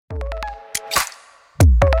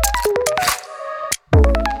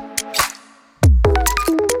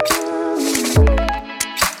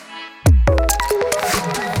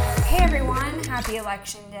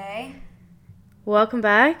Election Day. Welcome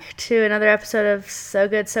back to another episode of So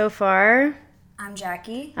Good So Far. I'm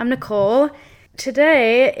Jackie. I'm Nicole.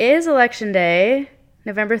 Today is Election Day,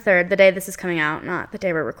 November 3rd, the day this is coming out, not the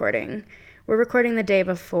day we're recording. We're recording the day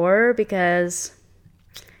before because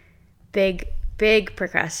big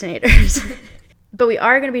procrastinators. But we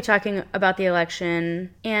are going to be talking about the election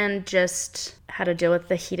and just how to deal with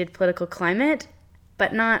the heated political climate,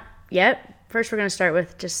 but not yet. First, we're going to start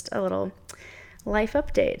with just a little life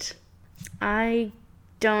update. I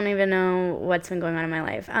don't even know what's been going on in my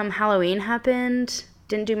life. Halloween happened.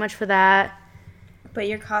 Didn't do much for that. But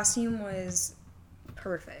your costume was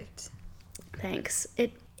perfect. Thanks.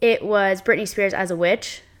 It was Britney Spears as a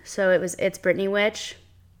witch, so it's Britney Witch,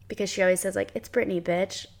 because she always says like it's Britney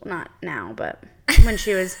bitch. Well, not now, but when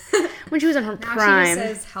she was in her now prime. She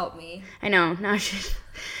just says help me. I know. Now she's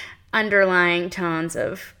underlying tones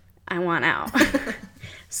of I want out.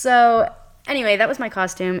 So anyway, that was my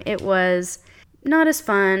costume. It was not as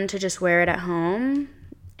fun to just wear it at home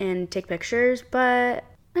and take pictures, but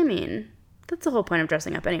I mean, that's the whole point of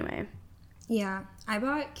dressing up anyway. Yeah, I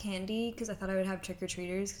bought candy because I thought I would have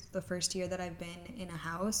trick-or-treaters the first year that I've been in a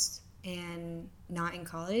house and not in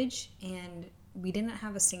college, and we didn't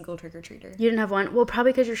have a single trick-or-treater. You didn't have one? Well,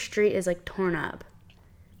 probably because your street is like torn up.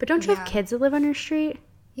 But don't you have kids that live on your street?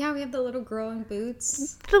 Yeah, we have the little girl in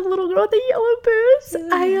boots. The little girl with the yellow boots. Yeah.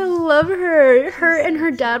 I love her. Her and her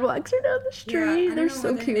dad walks her down the street. Yeah, I don't they're know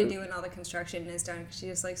so what cute. They're gonna do when all the construction is done because she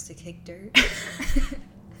just likes to kick dirt.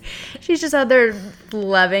 She's just out there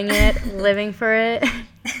loving it, living for it.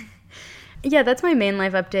 Yeah, that's my main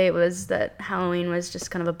life update, was that Halloween was just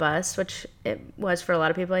kind of a bust, which it was for a lot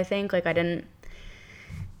of people, I think. Like, I didn't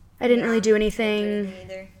really do anything.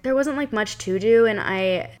 There wasn't like much to do, and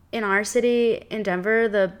in our city in Denver,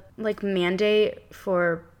 the like mandate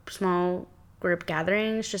for small group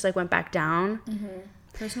gatherings just like went back down. Mm-hmm.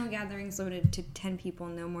 Personal gatherings limited to 10 people,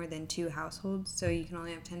 no more than 2 households, so you can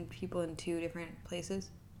only have 10 people in 2 different places.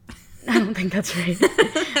 I don't think that's right.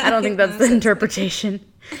 I don't think that's the interpretation.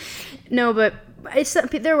 No, but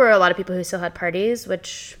there were a lot of people who still had parties,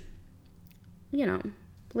 which, you know,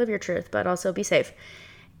 live your truth, but also be safe.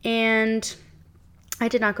 And I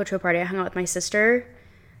did not go to a party. I hung out with my sister.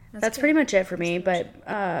 That's pretty much it for me. But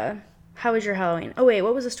how was your Halloween? Oh, wait,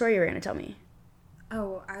 what was the story you were going to tell me?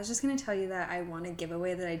 Oh, I was just going to tell you that I won a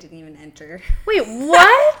giveaway that I didn't even enter. Wait,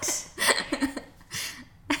 what?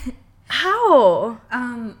 How?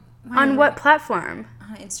 On what platform?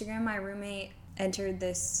 On Instagram, my roommate entered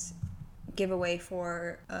this giveaway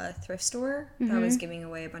for a thrift store that was giving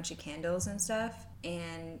away a bunch of candles and stuff.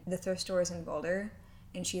 And the thrift store is in Boulder.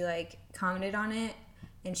 And she, like, commented on it.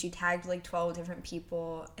 And she tagged, like, 12 different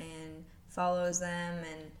people and follows them.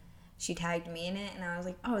 And she tagged me in it. And I was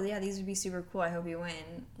like, oh, yeah, these would be super cool. I hope you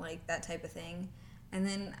win. Like, that type of thing. And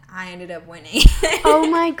then I ended up winning. Oh,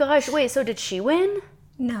 my gosh. Wait, so did she win?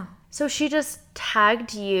 No. So she just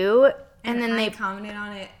tagged you, and then I they commented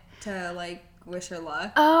on it to, like, wish her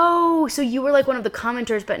luck. Oh, so you were like one of the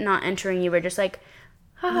commenters, but not entering. You were just like,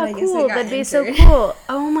 I guess cool, I got that'd be entered. so cool.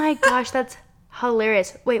 Oh my gosh, that's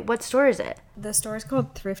hilarious. Wait, what store is it? The store is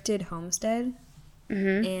called Thrifted Homestead,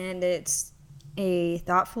 Mm-hmm. and it's a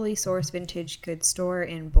thoughtfully sourced vintage goods store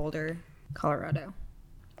in Boulder, Colorado.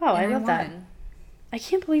 Oh, And I love that. won. I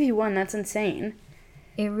can't believe you won. That's insane.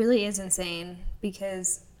 It really is insane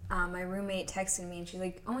because my roommate texted me and she's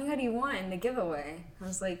like, oh my god, you won the giveaway. I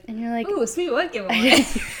was like, And you're like, ooh, sweet, what giveaway?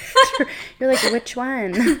 You're like, which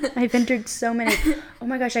one? I've entered so many. Oh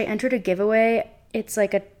my gosh, I entered a giveaway. It's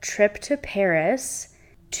like a trip to Paris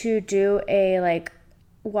to do a like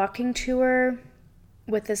walking tour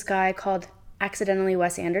with this guy called Accidentally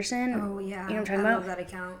Wes Anderson. Oh yeah, you know what I'm talking I about? love that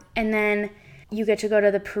account. And then you get to go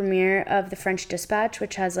to the premiere of The French Dispatch,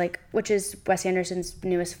 which is Wes Anderson's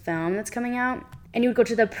newest film that's coming out. And you would go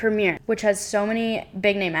to the premiere, which has so many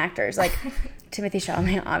big name actors, like Timothée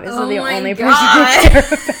Chalamet, obviously the only person I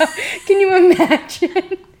care about. Can you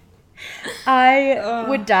imagine? I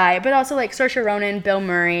would die. But also like Saoirse Ronan, Bill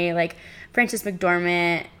Murray, like Frances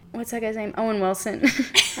McDormand. What's that guy's name? Owen Wilson.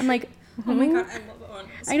 I'm like, oh my god, I love Owen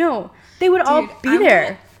Wilson. I know. They would all be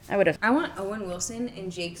there. I want Owen Wilson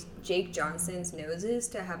and Jake Johnson's noses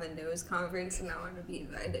to have a nose conference, and I want to be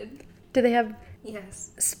invited. Do they have Yes.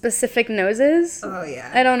 specific noses? Oh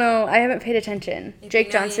yeah. I don't know. I haven't paid attention. If Jake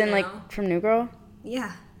you know, Johnson, you know. like from New Girl.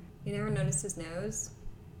 Yeah. You never noticed his nose?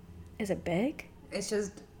 Is it big? It's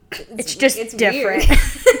just It's just it's different. Weird.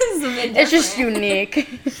 It's a bit It's just different. unique.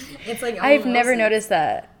 It's like I've Owen never Wilson. noticed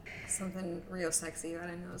that. Something real sexy about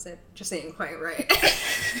a nose that just ain't quite right.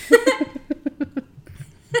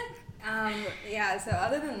 Yeah, so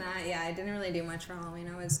other than that, yeah, I didn't really do much for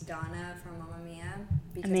Halloween. I was Donna from Mamma Mia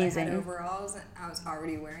because Amazing. I had overalls. I was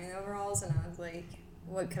already wearing the overalls, and I was like,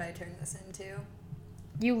 what could I turn this into?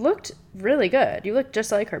 You looked really good. You looked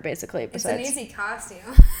just like her, basically. It's an easy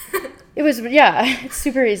costume. It was, yeah, it's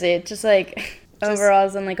super easy. Just like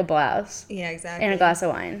overalls and like a blouse. Yeah, exactly. And a glass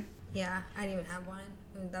of wine. Yeah, I didn't even have wine.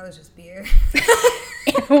 That was just beer.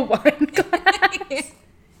 In a wine glass.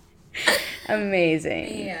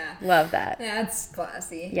 Amazing. Yeah. Love that. Yeah, that's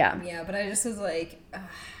classy. Yeah. Yeah, but I just was like,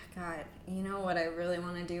 God, you know what I really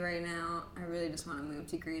want to do right now? I really just want to move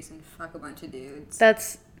to Greece and fuck a bunch of dudes.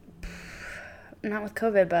 That's not with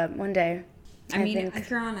COVID, but one day. I mean, if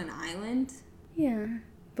you're on an island. Yeah.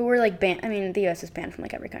 But we're like banned. I mean, the U.S. is banned from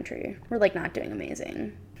like every country. We're like not doing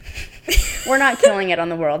amazing. We're not killing it on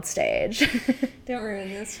the world stage. Don't ruin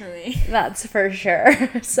this for me. That's for sure.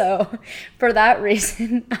 So, for that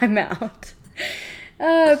reason, I'm out.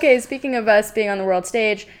 Okay, speaking of us being on the world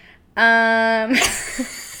stage,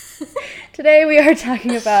 today we are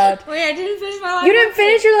talking about... Wait, I didn't finish my life update. You didn't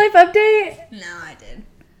finish your life update? No, I did.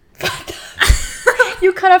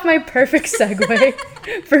 You cut off my perfect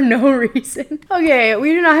segue for no reason. Okay,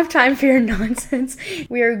 we do not have time for your nonsense.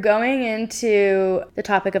 We are going into the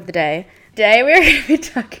topic of the day. Today we are going to be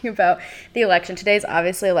talking about the election. Today is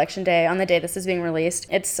obviously election day. On the day this is being released,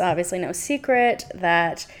 it's obviously no secret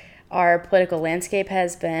that our political landscape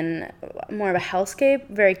has been more of a hellscape,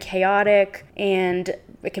 very chaotic, and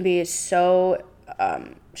it can be so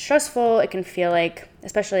stressful. It can feel like,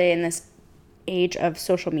 especially in this age of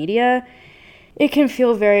social media, it can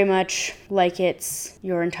feel very much like it's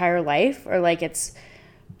your entire life, or like it's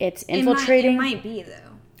infiltrating. It might be,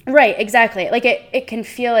 though. Right, exactly. Like it can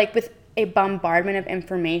feel like with a bombardment of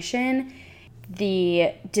information,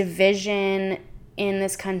 the division in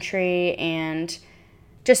this country, and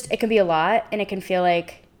just it can be a lot, and it can feel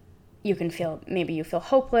like maybe you feel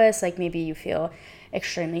hopeless, like maybe you feel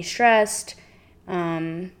extremely stressed,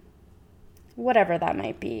 whatever that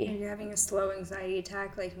might be. Are you having a slow anxiety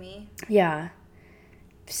attack like me? Yeah.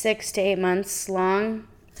 6 to 8 months long.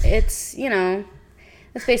 It's,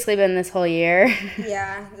 it's basically been this whole year.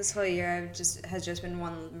 Yeah, this whole year has just been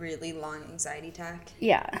one really long anxiety attack.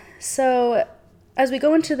 Yeah. So as we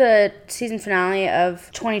go into the season finale of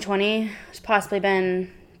 2020, it's possibly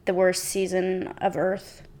been the worst season of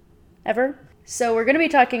Earth ever. So we're going to be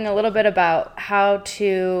talking a little bit about how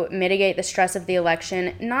to mitigate the stress of the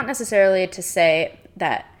election, not necessarily to say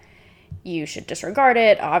that you should disregard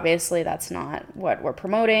it. Obviously, that's not what we're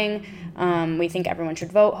promoting. We think everyone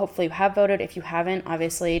should vote. Hopefully you have voted. If you haven't,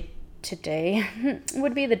 obviously today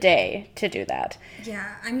would be the day to do that.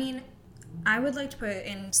 Yeah, I mean, I would like to put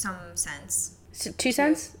in some sense. So 2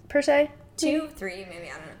 cents per se? 2, 3,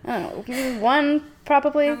 maybe, I don't know. 1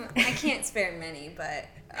 probably. I can't spare many, but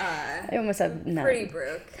I almost have none. Pretty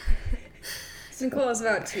broke. Nicole is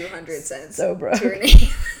about 200 cents. So broke. To your name.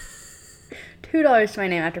 $2 to my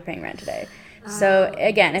name after paying rent today. So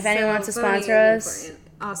again, if anyone wants to sponsor us,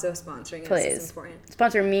 also sponsoring please. Us is important.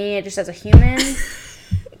 Sponsor me just as a human.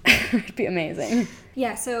 It'd be amazing.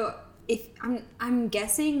 Yeah. So if I'm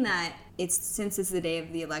guessing that since it's the day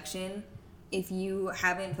of the election, if you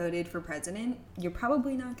haven't voted for president, you're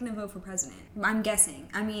probably not going to vote for president. I'm guessing.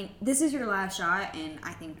 I mean, this is your last shot, and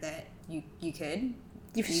I think that you could.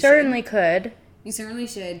 You certainly could. You certainly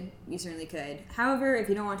should. You certainly could. However, if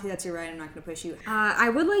you don't want to, that's your right. I'm not going to push you. I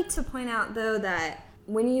would like to point out, though, that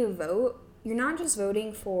when you vote, you're not just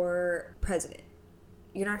voting for president.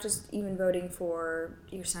 You're not just even voting for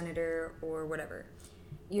your senator or whatever.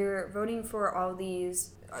 You're voting for all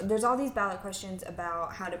these... There's all these ballot questions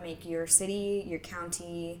about how to make your city, your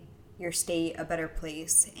county, your state a better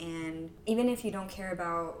place. And even if you don't care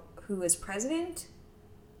about who is president,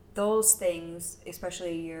 those things,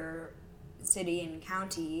 especially your city and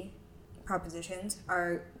county propositions,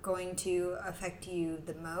 are going to affect you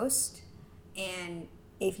the most. And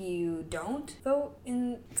if you don't vote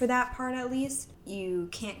for that part, at least, you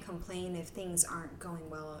can't complain if things aren't going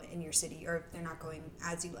well in your city, or if they're not going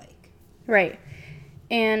as you like. Right.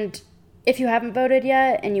 And if you haven't voted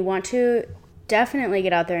yet and you want to, definitely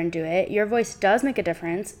get out there and do it. Your voice does make a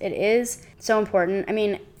difference. It is so important. I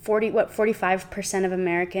mean, 45% of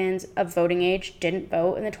Americans of voting age didn't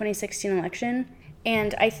vote in the 2016 election.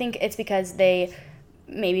 And I think it's because they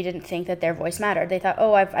maybe didn't think that their voice mattered. They thought,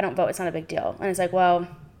 oh, I don't vote, it's not a big deal. And it's like, well,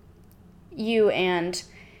 you and,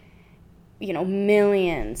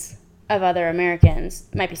 millions of other Americans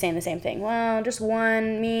might be saying the same thing. Well, I'm just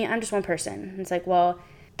one person. And it's like, well,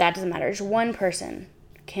 that doesn't matter. Just one person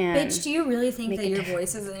can. Bitch, do you really think that your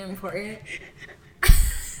voice isn't important?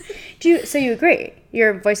 So you agree?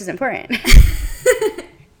 Your voice is important.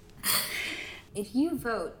 If you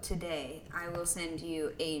vote today, I will send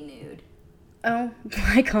you a nude. Oh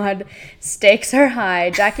my god. Stakes are high.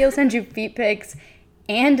 Jackie will send you feet pics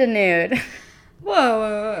and a nude.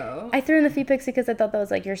 Whoa. I threw in the feet pics because I thought that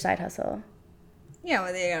was like your side hustle. Yeah,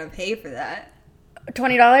 well, they gotta pay for that.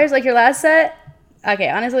 $20 like your last set? Okay,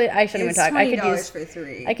 honestly, I shouldn't even talk. It's $20 for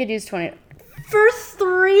 3. I could use 20 for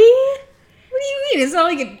 3? What do you mean? It's not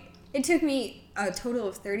like it took me a total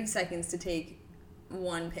of 30 seconds to take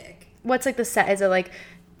one pic. What's like the set? Is it like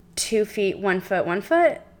 2 feet, 1 foot, 1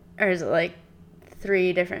 foot? Or is it like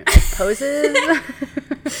 3 different poses?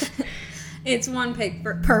 It's one pic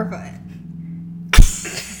per foot.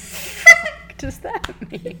 What does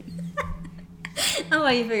that mean? I'll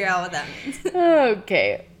let you figure out what that means.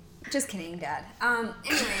 Okay. Just kidding, Dad.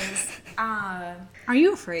 Anyways, are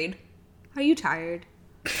you afraid? Are you tired?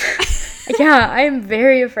 Yeah, I am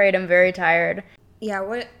very afraid. I'm very tired. Yeah,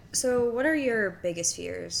 what are your biggest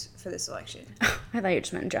fears for this election? I thought you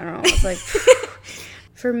just meant in general. I was like,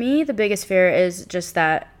 for me, the biggest fear is just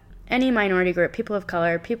that any minority group, people of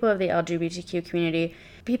color, people of the LGBTQ community,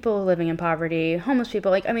 people living in poverty, homeless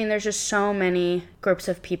people, there's just so many groups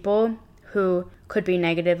of people who could be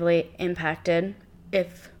negatively impacted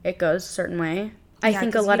if it goes a certain way. I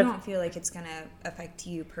think a lot of... you don't feel like it's going to affect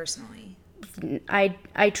you personally.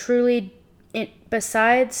 I truly...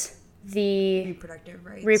 besides the...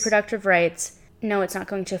 Reproductive rights, no, it's not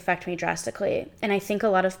going to affect me drastically. And I think a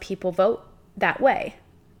lot of people vote that way.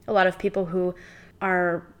 A lot of people who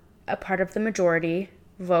are a part of the majority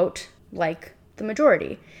vote like the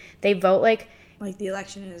majority. They vote like the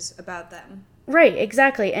election is about them. Right,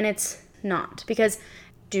 exactly. And it's not. Because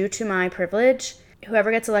due to my privilege,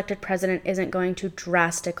 whoever gets elected president isn't going to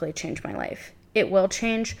drastically change my life. It will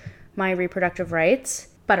change my reproductive rights,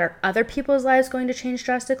 but are other people's lives going to change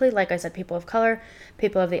drastically? Like I said, people of color,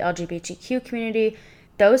 people of the LGBTQ community,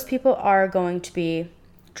 those people are going to be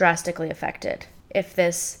drastically affected if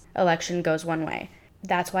this election goes one way.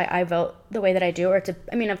 That's why I vote the way that I do.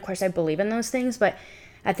 Of course I believe in those things, but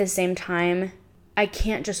at the same time, I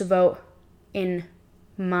can't just vote in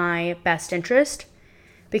my best interest,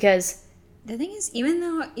 because the thing is, even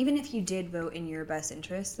if you did vote in your best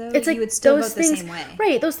interest, though, it's like you would still vote the same way.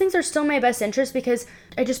 Right, those things are still my best interest because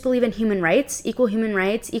I just believe in human rights, equal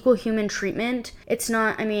human treatment. It's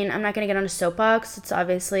not, I'm not going to get on a soapbox. It's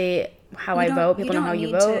obviously how I vote. People know how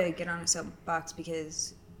you vote. You don't need to get on a soapbox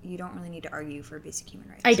because you don't really need to argue for basic human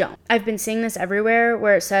rights. I don't. I've been seeing this everywhere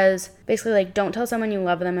where it says, basically, don't tell someone you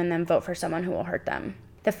love them and then vote for someone who will hurt them.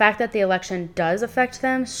 The fact that the election does affect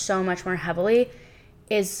them so much more heavily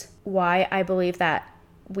is why I believe that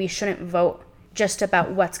we shouldn't vote just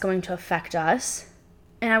about what's going to affect us.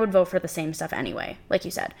 And I would vote for the same stuff anyway, like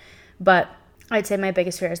you said. But I'd say my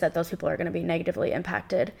biggest fear is that those people are going to be negatively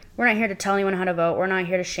impacted. We're not here to tell anyone how to vote. We're not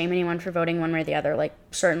here to shame anyone for voting one way or the other.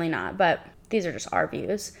 Certainly not. But these are just our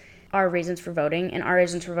views, our reasons for voting, and our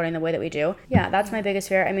reasons for voting the way that we do. Yeah, that's my biggest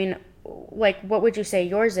fear. What would you say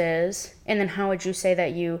yours is? And then how would you say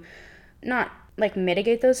that you not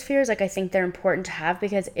mitigate those fears? I think they're important to have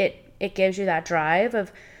because it gives you that drive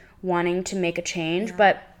of wanting to make a change,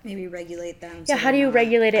 but maybe regulate them. Yeah, how do you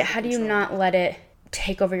regulate it? How do you not let it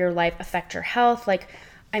take over your life, affect your health?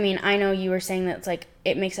 I know you were saying that it's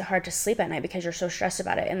it makes it hard to sleep at night because you're so stressed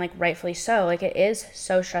about it, and rightfully so. It is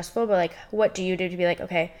so stressful, but what do you do to be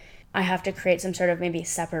okay, I have to create some sort of maybe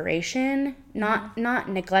separation, not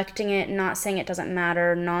neglecting it, not saying it doesn't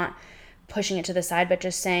matter, not pushing it to the side, but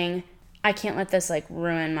just saying, I can't let this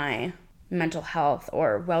ruin my mental health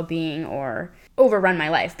or well-being or overrun my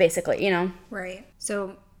life, basically, Right.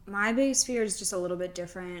 So my biggest fear is just a little bit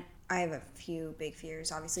different. I have a few big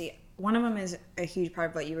fears. Obviously, one of them is a huge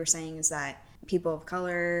part of what you were saying is that people of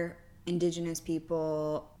color, indigenous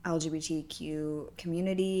people, LGBTQ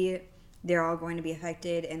community, they're all going to be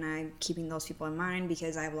affected, and I'm keeping those people in mind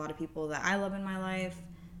because I have a lot of people that I love in my life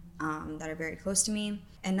that are very close to me.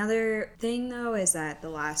 Another thing, though, is that the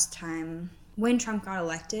last time when Trump got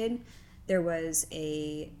elected, there was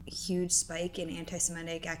a huge spike in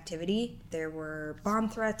anti-Semitic activity. There were bomb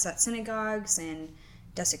threats at synagogues and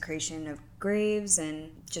desecration of graves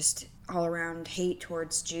and just all around hate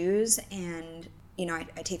towards Jews. And, I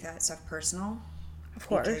take that stuff personal. Of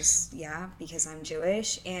course. Because I'm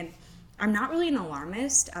Jewish. And I'm not really an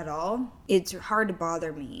alarmist at all. It's hard to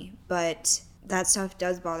bother me, but that stuff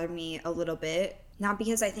does bother me a little bit. Not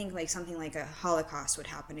because I think something like a Holocaust would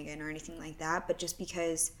happen again or anything like that, but just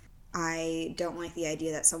because I don't like the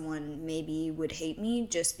idea that someone maybe would hate me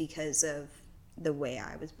just because of the way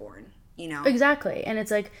I was born, Exactly. And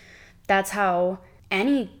it's that's how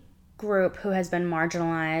any group who has been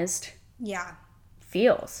marginalized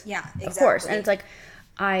feels. Yeah, exactly. Of course. And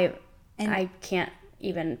it's And I can't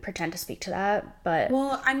even pretend to speak to that, but...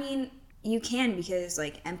 Well, I mean, you can because,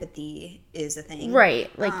 like, empathy is a thing. Right.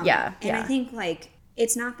 Like, yeah. And I think, like,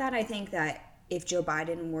 it's not that I think that if Joe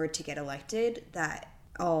Biden were to get elected, that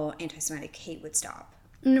all anti-Semitic hate would stop.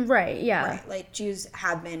 Right, yeah. Right. Like, Jews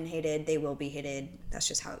have been hated. They will be hated. That's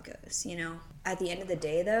just how it goes, you know? At the end of the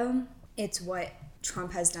day, though, it's what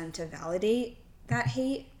Trump has done to validate that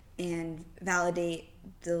hate and validate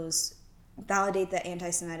the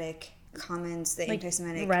anti-Semitic comments, the like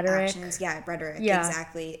anti-Semitic rhetoric. actions. Yeah, rhetoric. Yeah.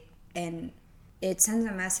 Exactly. And it sends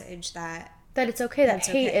a message that it's okay, that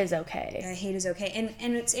hate is okay. That hate is okay.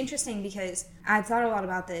 And it's interesting because I've thought a lot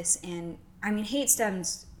about this, and I mean, hate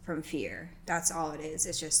stems from fear. That's all it is.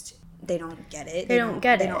 It's just they don't get it. They don't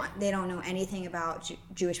get it. They don't know anything about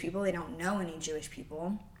Jewish people. They don't know any Jewish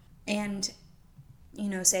people. And, you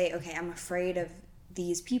know, say, okay, I'm afraid of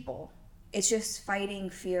these people. It's just fighting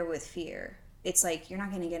fear with fear. It's like you're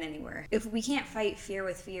not going to get anywhere. If we can't fight fear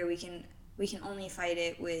with fear, we can only fight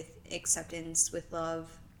it with acceptance, with love.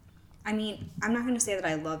 I mean, I'm not going to say that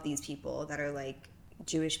I love these people that are like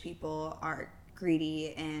Jewish people are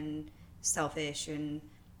greedy and selfish and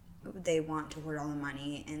they want to hoard all the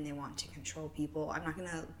money and they want to control people. I'm not going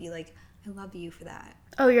to be like, I love you for that.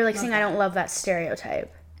 Oh, you're like saying I don't love that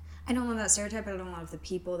stereotype. I don't love that stereotype. I don't love the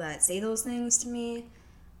people that say those things to me.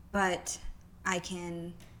 But I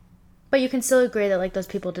can... But you can still agree that, like, those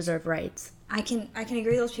people deserve rights. I can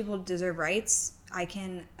agree those people deserve rights. I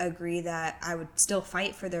can agree that I would still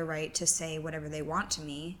fight for their right to say whatever they want to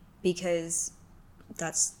me because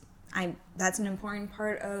that's an important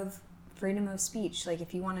part of freedom of speech. Like,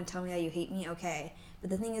 if you want to tell me that you hate me, okay. But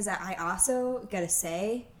the thing is that I also get to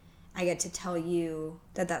say, I get to tell you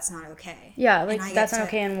that that's not okay. Yeah, like, that's not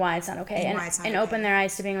okay and why it's not okay. And okay. Open their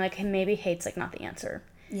eyes to being like, hey, maybe hate's, like, not the answer.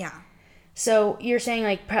 Yeah. So you're saying,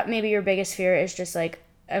 like, maybe your biggest fear is just, like,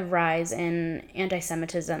 a rise in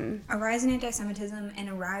anti-Semitism. A rise in anti-Semitism and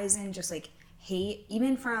a rise in just, like, hate,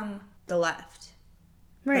 even from the left.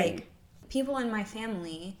 Right. Like, people in my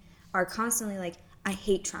family are constantly like, I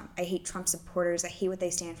hate Trump. I hate Trump supporters. I hate what they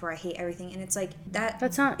stand for. I hate everything. And it's like,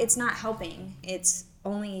 it's not helping. It's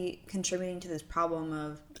only contributing to this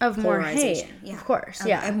problem of more hate. Yeah. Of course,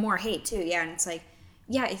 Of more hate, too. Yeah, and it's like,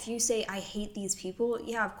 yeah, if you say, I hate these people,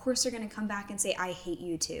 yeah, of course they're going to come back and say, I hate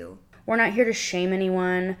you, too. We're not here to shame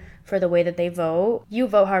anyone for the way that they vote. You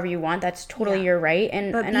vote however you want. That's totally your right.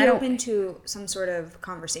 But be open to some sort of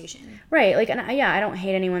conversation. Right. Like, and I don't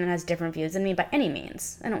hate anyone that has different views than me by any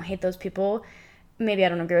means. I don't hate those people. Maybe I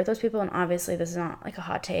don't agree with those people. And obviously this is not like a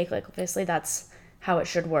hot take. Like, obviously that's how it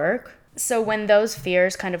should work. So when those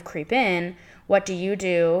fears kind of creep in, what do you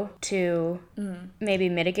do to maybe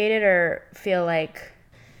mitigate it or feel like...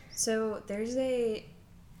 So there's a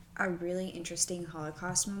really interesting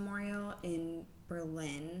Holocaust memorial in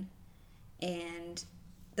Berlin, and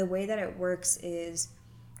the way that it works is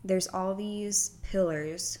there's all these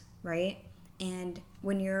pillars, right? And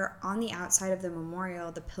when you're on the outside of the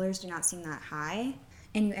memorial, the pillars do not seem that high,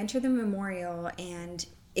 and you enter the memorial and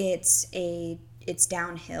it's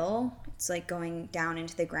downhill. It's like going down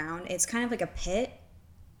into the ground. It's kind of like a pit.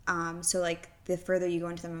 So like the further you go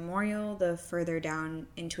into the memorial, the further down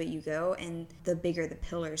into it you go, and the bigger the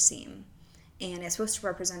pillars seem. And it's supposed to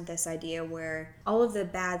represent this idea where all of the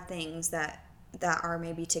bad things that are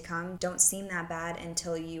maybe to come don't seem that bad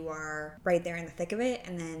until you are right there in the thick of it,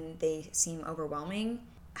 and then they seem overwhelming.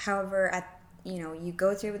 However, you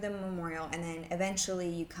go through the memorial, and then eventually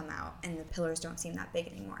you come out, and the pillars don't seem that big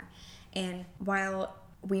anymore. And while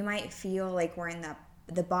we might feel like we're in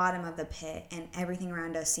the bottom of the pit and everything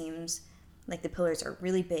around us seems like the pillars are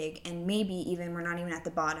really big, and maybe even we're not even at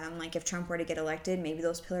the bottom. Like if Trump were to get elected, maybe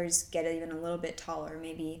those pillars get even a little bit taller.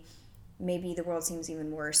 Maybe the world seems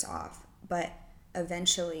even worse off. But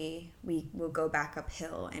eventually we will go back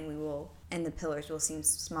uphill, and the pillars will seem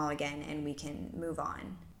small again, and we can move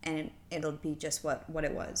on, and it'll be just what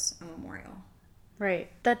it was, a memorial.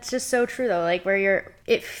 Right. That's just so true, though. Like,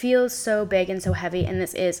 it feels so big and so heavy, and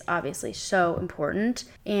this is obviously so important,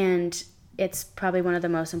 and it's probably one of the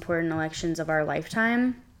most important elections of our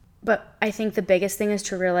lifetime. But I think the biggest thing is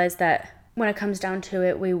to realize that when it comes down to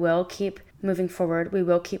it, we will keep moving forward. We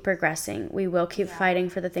will keep progressing. We will keep fighting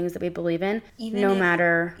for the things that we believe in, no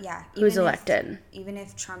matter who's elected. Even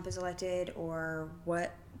if Trump is elected, or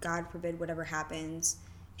what, God forbid, whatever happens,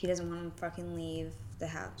 if he doesn't want to fucking leave the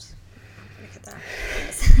house...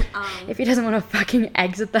 if he doesn't want to fucking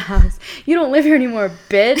exit the house, you don't live here anymore,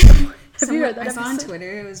 bitch. I saw on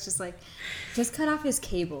Twitter, it was just like, just cut off his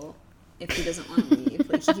cable if he doesn't want to leave.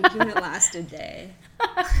 Like, he wouldn't last a day.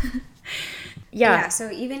 Yeah, so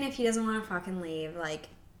even if he doesn't want to fucking leave, like,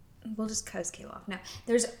 we'll just cut his cable off. No,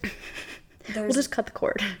 there's We'll just cut the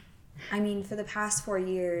cord. I mean, for the past 4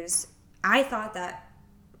 years, I thought that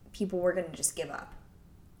people were going to just give up.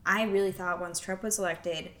 I really thought once Trump was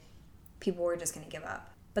elected, people were just going to give up.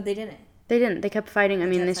 But they didn't. They didn't. They kept fighting. I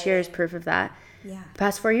mean, this year is proof of that. Yeah. The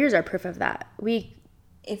past 4 years are proof of that.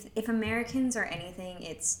 If Americans are anything,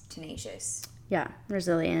 it's tenacious. Yeah,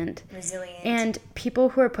 resilient. And people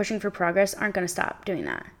who are pushing for progress aren't going to stop doing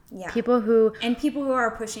that. Yeah. People who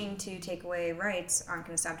are pushing to take away rights aren't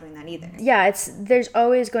going to stop doing that either. Yeah, there's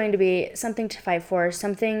always going to be something to fight for,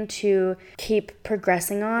 something to keep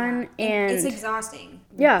progressing on, and it's exhausting.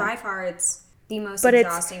 Yeah. By far, it's the most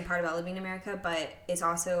exhausting part about living in America, but it's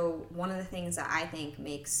also one of the things that I think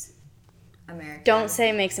makes America. Don't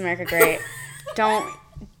say makes America great.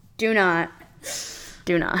 Do not.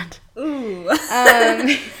 Ooh.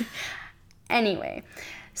 Anyway.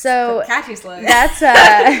 So catchy slogan. That's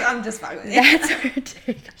I'm just fucking with you. That's our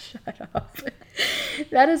take. Shut up.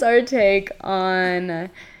 That is our take on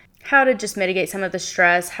how to just mitigate some of the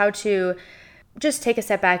stress, how to just take a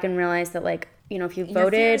step back and realize that, like, you know, if you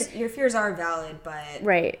voted, your fears are valid, but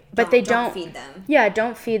right, but don't feed them. Yeah,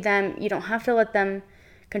 don't feed them. You don't have to let them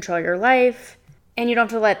control your life, and you don't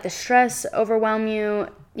have to let the stress overwhelm you.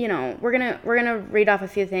 You know, we're gonna read off a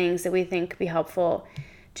few things that we think be helpful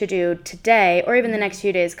to do today or even the next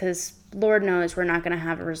few days, because Lord knows we're not going to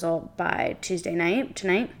have a result by Tuesday night,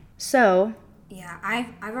 tonight. So yeah,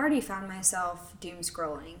 I've already found myself doom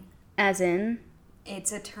scrolling. As in?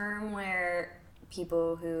 It's a term where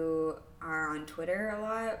people who are on Twitter a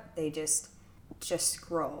lot, they just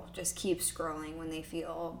scroll, just keep scrolling when they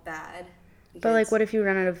feel bad. But like, what if you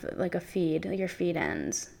run out of like a feed, like your feed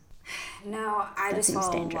ends? No, I just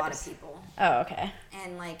follow a lot of people. Oh, okay.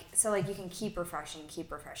 And like, so like you can keep refreshing.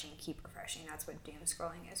 That's what doom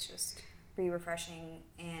scrolling is, just refreshing.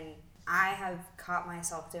 And I have caught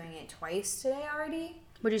myself doing it twice today already.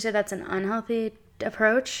 Would you say that's an unhealthy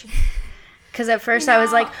approach? Because at first I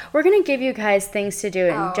was like, we're going to give you guys things to do.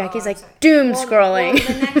 And Jackie's like, doom scrolling. Well,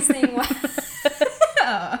 the next thing was...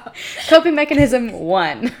 Coping mechanism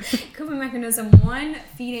 1. Coping mechanism 1,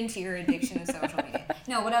 feed into your addiction of social media.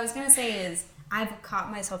 No, what I was going to say is I've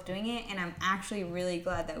caught myself doing it, and I'm actually really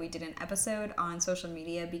glad that we did an episode on social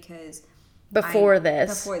media because... Before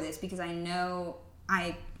this, because I know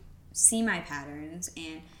I see my patterns,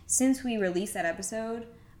 and since we released that episode,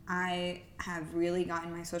 I have really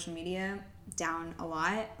gotten my social media down a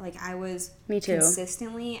lot. Like, I was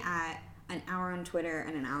consistently at an hour on Twitter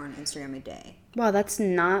and an hour on Instagram a day. Wow, that's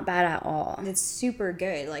not bad at all. It's super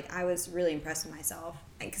good. Like, I was really impressed with myself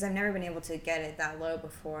because I've never been able to get it that low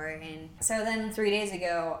before. And so then 3 days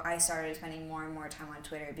ago, I started spending more and more time on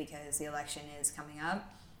Twitter because the election is coming up.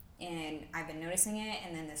 And I've been noticing it.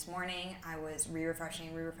 And then this morning, I was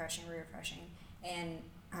refreshing. And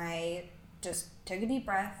I just took a deep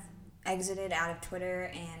breath, exited out of Twitter,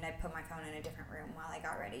 and I put my phone in a different room while I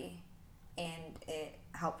got ready. And it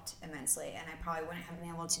helped immensely. And I probably wouldn't have been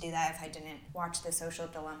able to do that if I didn't watch The Social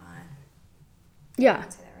Dilemma. Yeah. I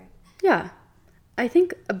can say that right? Yeah. I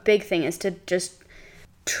think a big thing is to just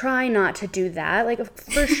try not to do that. Like,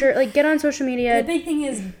 for sure, like, get on social media. The big thing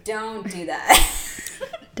is don't do that.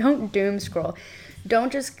 Don't doom scroll.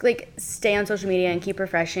 Don't just, like, stay on social media and keep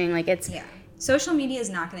refreshing. Like, it's... Yeah. Social media is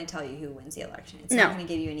not going to tell you who wins the election. It's not going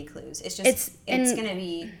to give you any clues. It's just it's going to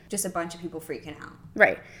be just a bunch of people freaking out.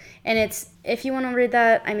 Right. And it's, if you want to read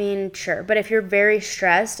that, I mean, sure. But if you're very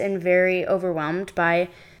stressed and very overwhelmed by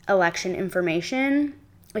election information,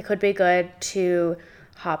 it could be good to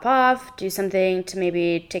hop off, do something to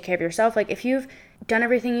maybe take care of yourself. Like, if you've done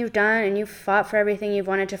everything you've done and you've fought for everything you've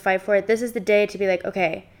wanted to fight for, this is the day to be like,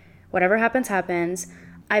 okay, whatever happens, happens.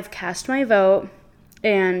 I've cast my vote,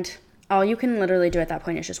 and all you can literally do at that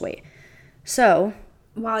point is just wait. So,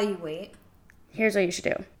 while you wait, here's what you should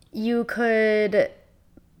do. You could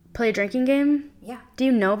play a drinking game. Yeah. Do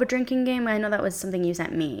you know of a drinking game? I know that was something you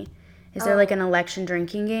sent me. Is there like an election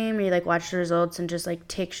drinking game where you like watch the results and just like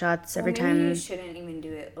take shots every time? Maybe you shouldn't even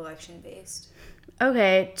do it election based.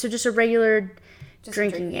 Okay, so just a regular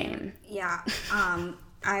drinking game. Yeah.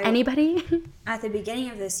 Anybody? At the beginning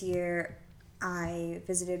of this year, I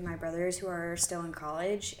visited my brothers who are still in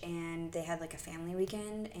college, and they had like a family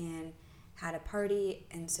weekend and had a party,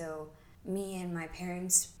 and so me and my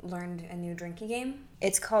parents learned a new drinking game.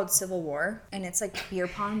 It's called Civil War, and it's like beer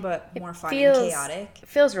pong, but more fun and chaotic.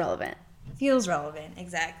 Feels relevant. Feels relevant,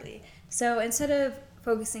 exactly. So instead of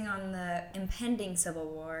focusing on the impending Civil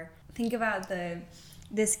War, think about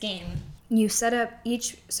this game. You set up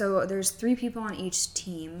so there's 3 people on each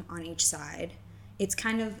team on each side. It's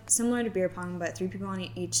kind of similar to beer pong, but 3 people on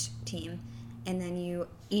each team. and then you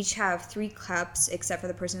each have 3 cups, except for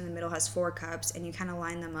the person in the middle has 4 cups, and you kind of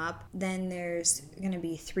line them up. Then there's going to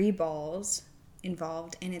be 3 balls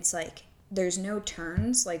involved, and it's like there's no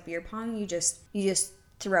turns like beer pong. You just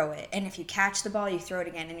throw it, and if you catch the ball, you throw it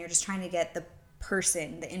again, and you're just trying to get the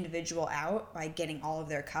individual out by getting all of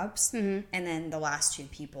their cups, and then the last 2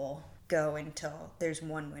 people go until there's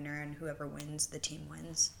one winner, and whoever wins, the team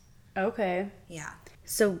wins. Okay. Yeah.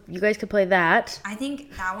 So you guys could play that. I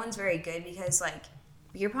think that one's very good because, like,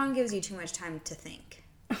 beer pong gives you too much time to think.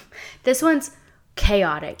 This one's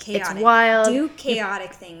chaotic. It's wild. Do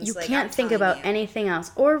chaotic things. You can't think about anything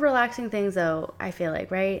else. Or relaxing things, though, I feel like,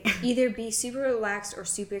 right? Either be super relaxed or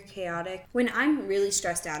super chaotic. When I'm really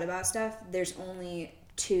stressed out about stuff, there's only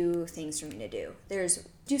 2 things for me to do. There's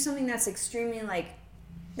do something that's extremely, like,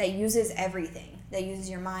 that uses everything. That uses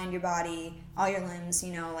your mind, your body, all your limbs,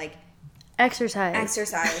 you know, like...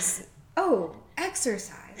 Exercise. Oh,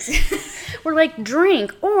 exercise. We're like,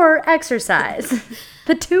 drink or exercise.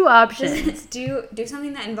 The 2 options. Do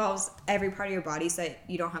something that involves every part of your body so that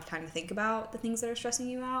you don't have time to think about the things that are stressing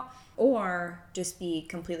you out. Or just be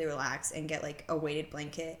completely relaxed and get, like, a weighted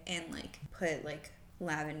blanket and, like, put, like,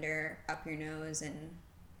 lavender up your nose and...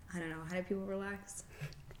 I don't know. How do people relax?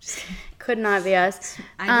 Could not be us.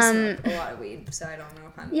 I just smoke a lot of weed, so I don't know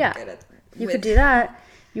if I'm good at that. You could do that.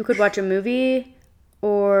 You could watch a movie,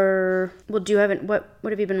 or what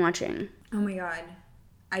have you been watching? Oh my god,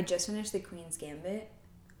 I just finished The Queen's Gambit.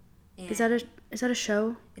 Is that a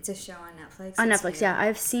show? It's a show on Netflix. On Netflix, yeah.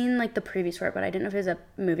 I've seen like the previews for it, but I didn't know if it was a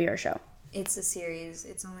movie or a show. It's a series.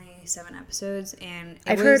 It's only 7 episodes, and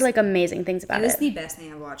I've heard like amazing things about it. It was the best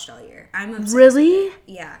thing I've watched all year. I'm obsessed. Really? With it.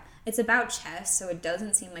 Yeah. It's about chess, so it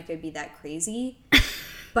doesn't seem like it'd be that crazy.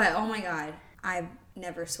 But oh my god, I've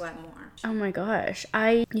never sweat more. Oh my gosh,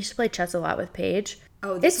 I used to play chess a lot with Paige.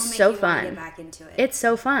 Oh, this will make you want to get back into it. It's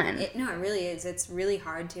so fun. It really is. It's really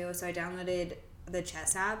hard too. So I downloaded the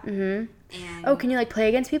chess app. And can you like play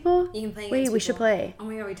against people? You can play against people. We should play. Oh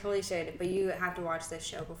my god, we totally should. But you have to watch this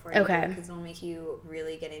show before. Okay. Because it'll make you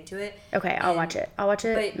really get into it. Okay, I'll watch it.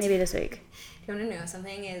 Maybe this week. Do you want to know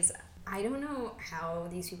something? I don't know how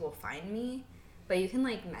these people find me, but you can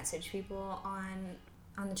like message people on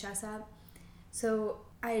the chess app. So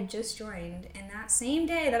I had just joined, and that same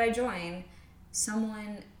day that I joined,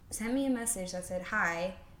 someone sent me a message that said,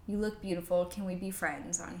 "Hi, you look beautiful. Can we be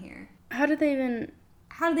friends on here?" How did they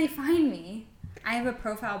find me? I have a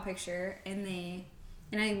profile picture, and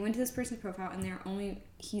I went to this person's profile, and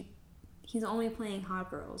he's only playing hot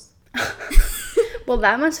girls. Well,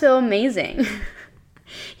 that must feel amazing.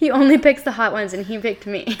 He only picks the hot ones, and he picked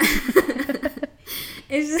me.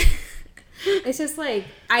 It's just like...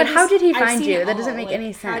 But how did he find you? That doesn't make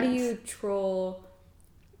any sense. How do you troll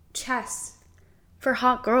chess? For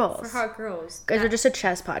hot girls. Guys, we're just a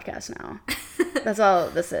chess podcast now. That's all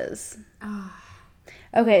this is.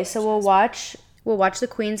 Okay, so we'll watch The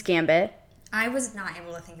Queen's Gambit. I was not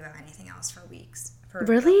able to think about anything else for weeks.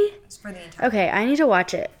 Really? For the entire Okay, I need to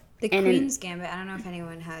watch it. The Queen's Gambit, I don't know if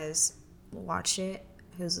anyone has watched it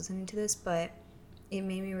who's listening to this, but it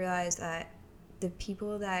made me realize that the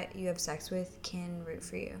people that you have sex with can root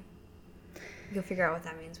for you. You'll figure out what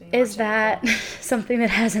that means when you watch it. Is that something that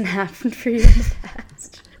hasn't happened for you in the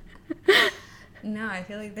past? No, I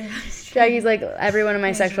feel like there's... Jackie's like, every one of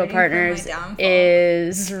my sexual partners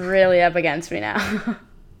is really up against me now.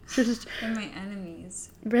 They're my enemies.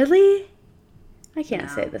 Really? I can't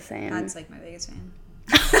say the same. That's like my biggest fan.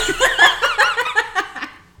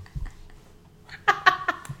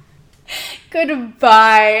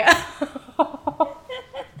 Goodbye.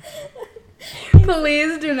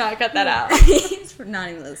 Please do not cut that out. He's not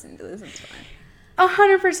even listening to this. It's fine.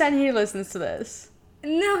 100% he listens to this.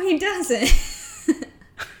 No, he doesn't.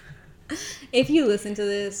 If you listen to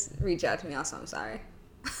this, reach out to me. Also, I'm sorry.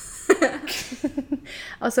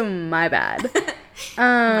 Also, my bad.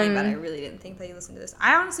 My bad. I really didn't think that you listened to this.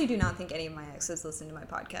 I honestly do not think any of my exes listen to my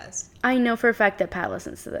podcast. I know for a fact that Pat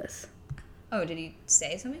listens to this. Oh, did he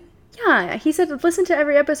say something? Yeah, he said, listen to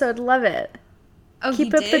every episode. Love it. Oh,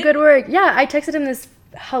 Keep up the good work. Yeah, I texted him this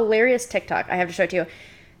hilarious TikTok. I have to show it to you.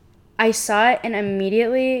 I saw it, and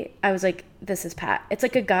immediately I was like, this is Pat. It's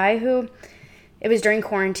like a guy who, it was during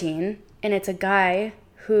quarantine, and it's a guy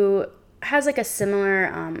who has like a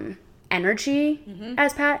similar energy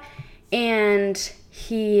as Pat, and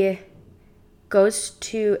he goes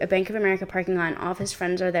to a Bank of America parking lot, and all of his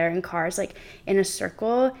friends are there in cars, like in a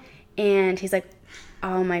circle, and he's like,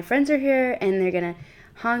 all my friends are here, and they're gonna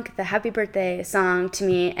honk the happy birthday song to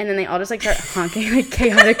me, and then they all just like start honking like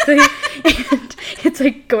chaotically, and it's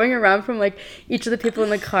like going around from like each of the people in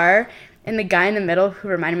the car, and the guy in the middle who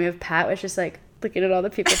reminded me of Pat was just like, looking at all the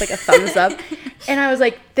people with like a thumbs up. And I was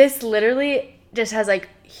like, this literally just has like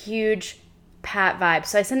huge Pat vibes.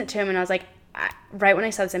 So I sent it to him and I was like, right when I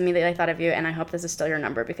saw this, immediately I thought of you, and I hope this is still your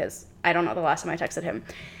number because I don't know the last time I texted him.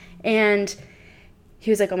 And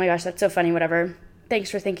he was like, oh my gosh, that's so funny, whatever.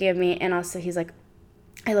 Thanks for thinking of me. And also he's like,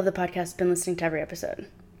 I love the podcast, been listening to every episode.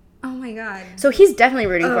 Oh my God. So he's definitely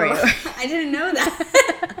rooting for you. I didn't know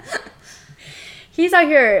that. He's out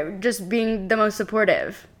here just being the most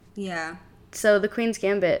supportive. Yeah. So the Queen's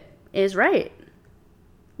Gambit is right.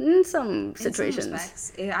 In some situations. In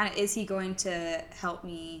some respects. Is he going to help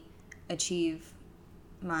me achieve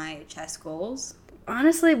my chess goals?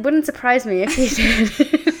 Honestly, it wouldn't surprise me if he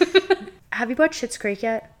did. Have you watched Schitt's Creek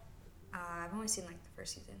yet? I've only seen like the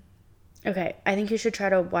first season. Okay, I think you should try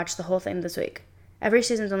to watch the whole thing this week. Every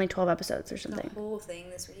season's only 12 episodes or something. The whole thing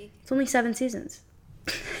this week? It's only 7 seasons.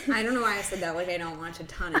 I don't know why I said that, like I don't watch a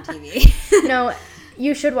ton of TV. No,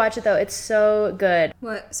 you should watch it though. It's so good.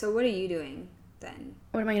 So what are you doing then?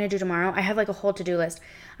 What am I going to do tomorrow? I have like a whole to-do list.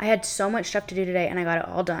 I had so much stuff to do today and I got it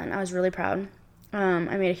all done. I was really proud.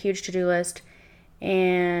 I made a huge to-do list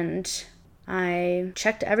and I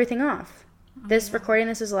checked everything off. Recording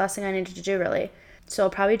this is the last thing I needed to do really. So I'll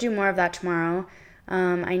probably do more of that tomorrow.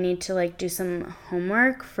 I need to like do some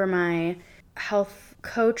homework for my health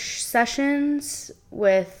coach sessions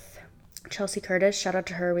with Chelsea Curtis. Shout out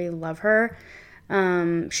to her. We love her.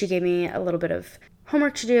 She gave me a little bit of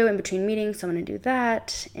homework to do in between meetings, so I'm going to do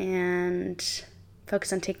that and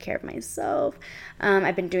focus on taking care of myself.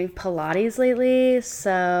 I've been doing Pilates lately,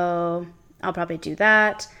 so I'll probably do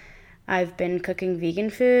that. I've been cooking vegan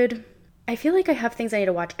food. I feel like I have things I need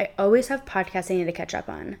to watch. I always have podcasts I need to catch up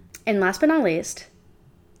on. And last but not least,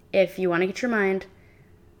 if you want to get your mind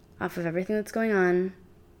off of everything that's going on,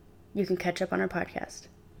 you can catch up on our podcast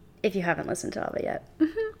if you haven't listened to all of it yet.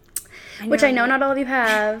 Which I know not all of you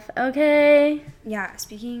have. Okay. Yeah,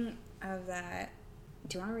 speaking of that,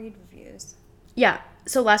 do you want to read reviews? Yeah.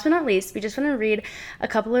 So last but not least, we just want to read a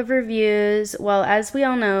couple of reviews. Well, as we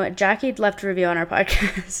all know, Jackie left a review on our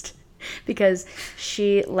podcast because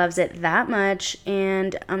she loves it that much.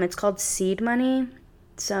 And it's called Seed Money.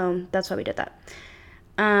 So that's why we did that.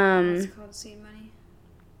 What's it called, Seed Money?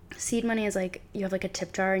 Seed money is like you have like a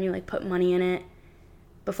tip jar and you like put money in it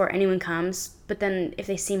before anyone comes. But then if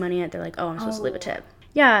they see money in it, they're like, oh, I'm supposed to leave a tip.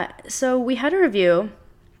 Yeah, so we had a review.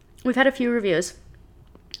 We've had a few reviews.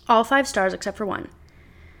 All 5 stars except for one.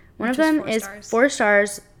 One of them is 4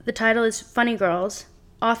 stars. The title is Funny Girls.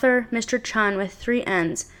 Author, Mr. Chun with 3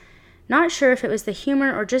 N's. Not sure if it was the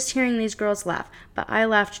humor or just hearing these girls laugh, but I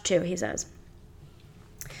laughed too, he says.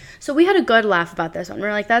 So we had a good laugh about this one. We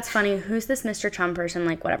were like, that's funny. Who's this Mr. Chun person?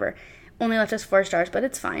 Like, whatever. Only left us 4 stars, but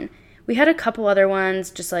it's fine. We had a couple other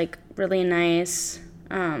ones, just like really nice.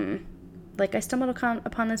 Like I stumbled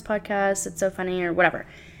upon this podcast. It's so funny or whatever.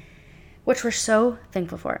 Which we're so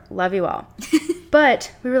thankful for. Love you all.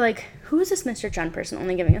 But we were like, who is this Mr. Chun person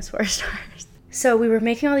only giving us 4 stars? So we were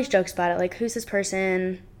making all these jokes about it. Like, who's this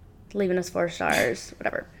person leaving us 4 stars?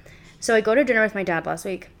 Whatever. So I go to dinner with my dad last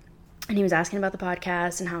week. And he was asking about the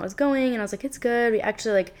podcast and how it was going. And I was like, it's good. We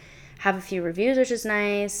actually like have a few reviews, which is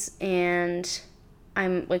nice. And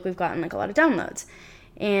I'm like, we've gotten like a lot of downloads.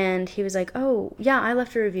 And he was like, oh, yeah, I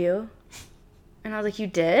left a review. And I was like, you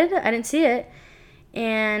did? I didn't see it.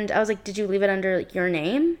 And I was like, did you leave it under like your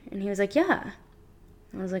name? And he was like, yeah.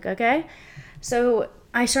 I was like, okay. So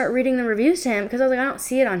I start reading the reviews to him because I was like, I don't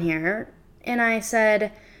see it on here. And I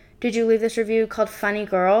said, did you leave this review called Funny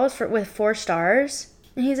Girls with 4 stars?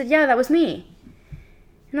 And he said, yeah, that was me.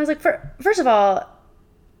 And I was like, first of all,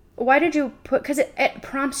 why did you put, because it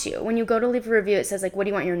prompts you. When you go to leave a review, it says, like, what do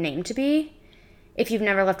you want your name to be? If you've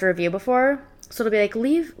never left a review before. So it'll be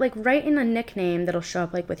like, write in a nickname that'll show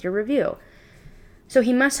up, like, with your review. So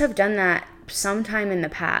he must have done that sometime in the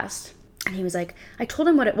past. And he was like, I told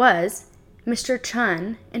him what it was, Mr.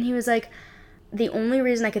 Chun. And he was like, the only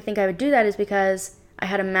reason I could think I would do that is because I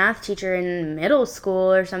had a math teacher in middle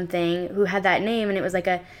school or something who had that name, and it was like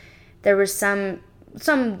there was some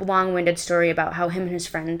long-winded story about how him and his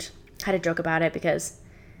friend had a joke about it because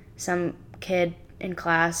some kid in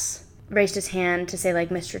class raised his hand to say like,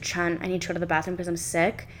 Mr. Chun, I need to go to the bathroom because I'm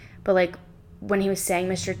sick. But like when he was saying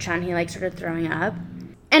Mr. Chun, he like started throwing up.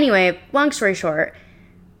 Anyway, long story short,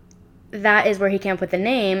 that is where he came up with the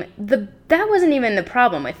name. That wasn't even the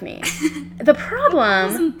problem with me. The problem... That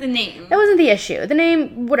wasn't the name. That wasn't the issue. The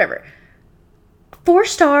name, whatever. 4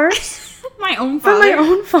 stars? My own father. From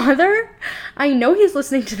my own father? I know he's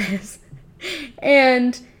listening to this.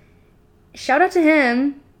 And shout out to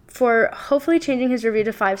him for hopefully changing his review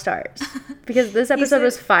to 5 stars. Because this episode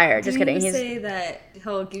was fire. Just kidding. He's say that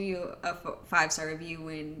he'll give you a 5-star review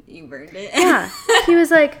when you've earned it. Yeah. He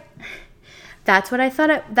was like, that's what I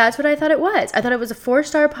thought it was. I thought it was a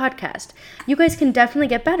 4-star podcast. You guys can definitely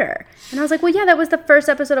get better. And I was like, well, yeah, that was the first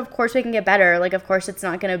episode. Of course we can get better. Like, of course it's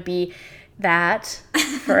not going to be that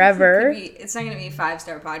forever. It's not going to be a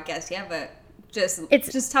 5-star podcast, yeah, but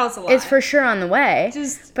just tell us a lot. It's for sure on the way.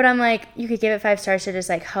 But I'm like, you could give it 5 stars to just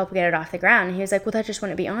like help get it off the ground. And he was like, well, that just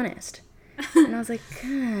wouldn't be honest. And I was like, all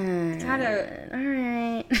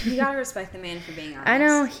right. You gotta respect the man for being honest. I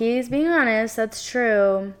know, he's being honest. That's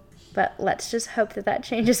true. But let's just hope that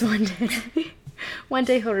changes one day. One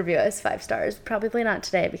day he'll review us 5 stars. Probably not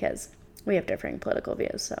today because we have differing political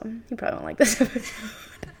views. So he probably won't like this episode.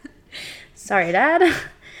 Sorry, Dad.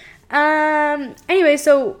 Anyway,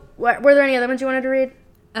 so were there any other ones you wanted to read?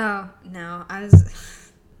 Oh, no. I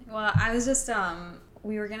was just,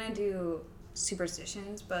 we were going to do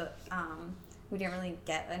superstitions, but we didn't really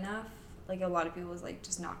get enough. Like, a lot of people was, like,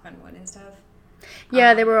 just knock on wood and stuff.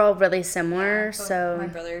 Yeah, they were all really similar, yeah, so... My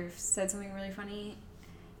brother said something really funny.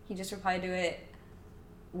 He just replied to it,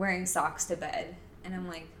 wearing socks to bed. And I'm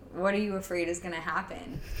like, what are you afraid is going to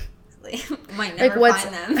happen? Like, might never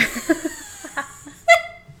find them.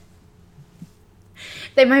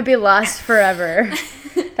 They might be lost forever.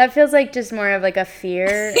 That feels like just more of like a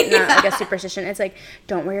fear, not like a superstition. It's like,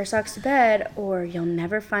 don't wear your socks to bed or you'll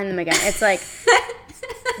never find them again. It's like,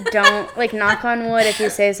 don't, like, knock on wood if you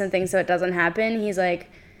say something so it doesn't happen. He's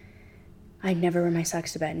like, I never wear my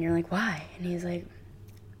socks to bed. And you're like, why? And he's like,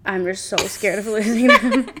 I'm just so scared of losing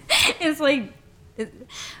them. It's like,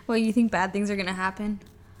 well, you think bad things are going to happen?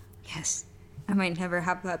 Yes. I might never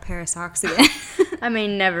have that pair of socks again. I may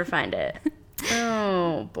never find it.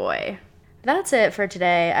 Oh, boy. That's it for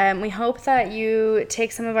today. We hope that you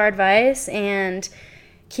take some of our advice and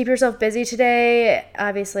keep yourself busy today.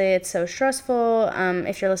 Obviously, it's so stressful.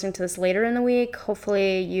 If you're listening to this later in the week,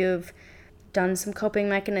 hopefully you've done some coping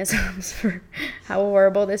mechanisms for how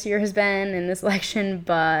horrible this year has been in this election,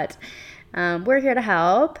 but we're here to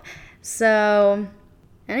help. So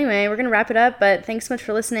anyway, we're going to wrap it up, but thanks so much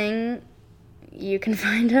for listening. You can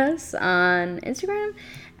find us on Instagram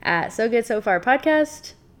at So Good So Far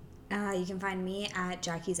Podcast. You can find me at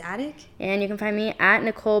Jackie's Attic. And you can find me at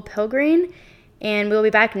Nicole Pilgreen. And we'll be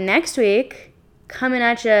back next week coming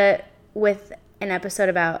at you with an episode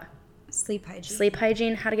about sleep hygiene. Sleep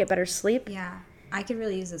hygiene, how to get better sleep. Yeah, I could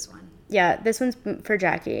really use this one. Yeah, this one's for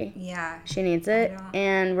Jackie. Yeah. She needs it.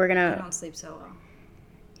 And we're going to... I don't sleep so well.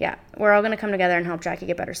 Yeah, we're all going to come together and help Jackie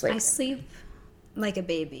get better sleep. I sleep like a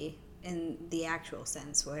baby in the actual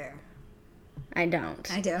sense where... I don't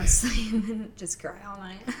sleep and just cry all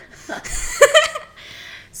night.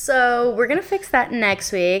 So we're going to fix that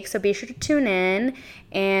next week. So be sure to tune in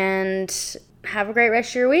and have a great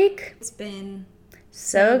rest of your week. It's been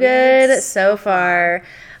so good so far.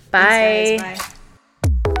 Bye. Thanks, guys. Bye.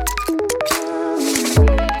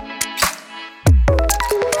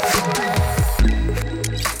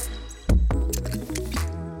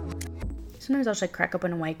 Sometimes I'll just like crack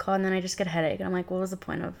open a White Claw and then I just get a headache. And I'm like, what was the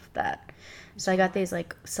point of that? So I got these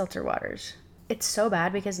like seltzer waters. It's so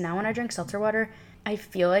bad because now when I drink seltzer water, I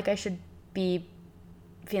feel like I should be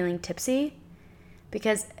feeling tipsy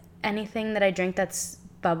because anything that I drink that's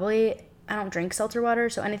bubbly, I don't drink seltzer water,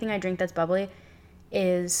 so anything I drink that's bubbly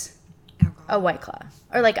is alcohol. A White Claw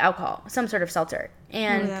or like alcohol, some sort of seltzer.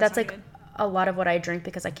 And that's like good. A lot of what I drink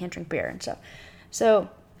because I can't drink beer and stuff. So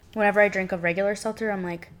whenever I drink a regular seltzer, I'm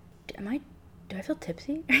like, do I feel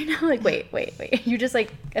tipsy right now? Like, wait. You just,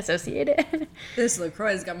 like, associate it. This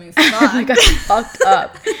LaCroix's got me fucked. I got fucked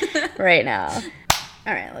up right now.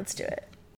 All right, let's do it.